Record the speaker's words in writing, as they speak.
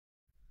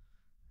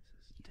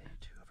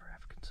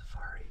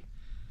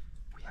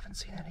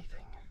haven't seen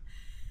anything.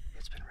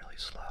 It's been really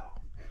slow.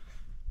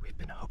 We've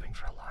been hoping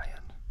for a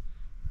lion.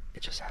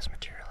 It just hasn't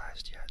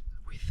materialized yet.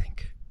 We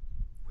think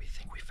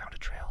we found a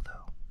trail,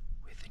 though.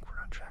 We think we're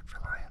on track for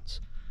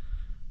lions,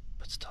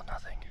 but still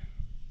nothing.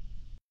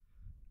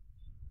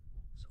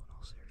 So in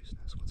all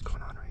seriousness, what's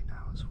going on right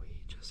now is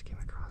we just came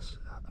across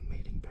a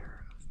mating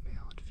pair of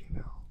male and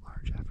female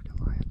large African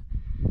lion.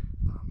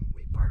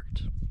 We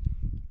parked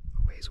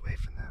a ways away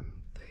from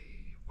them.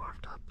 They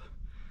walked up.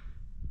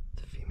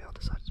 The female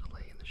decided to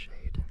lay in the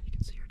shade. You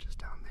can see her just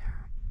down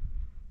there.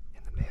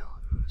 And the male,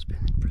 who's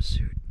been in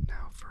pursuit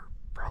now for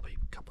probably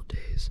a couple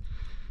days,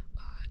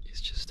 is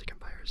just sticking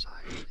by her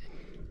side.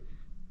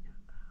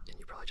 And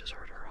you probably just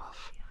heard her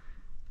off.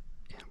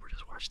 And we're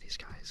just watching these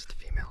guys. The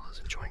female is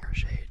enjoying her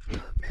shade. The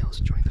male is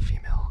enjoying the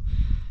female.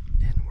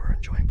 And we're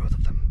enjoying both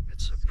of them.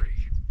 It's a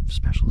pretty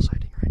special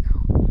sighting right now.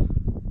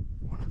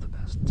 One of the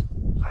best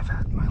I've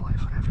had in my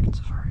life on African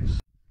safaris.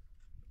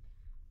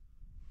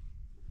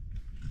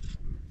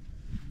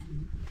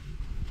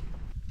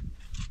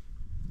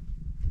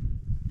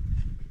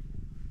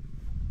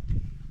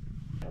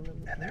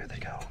 And there they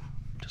go,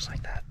 just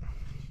like that.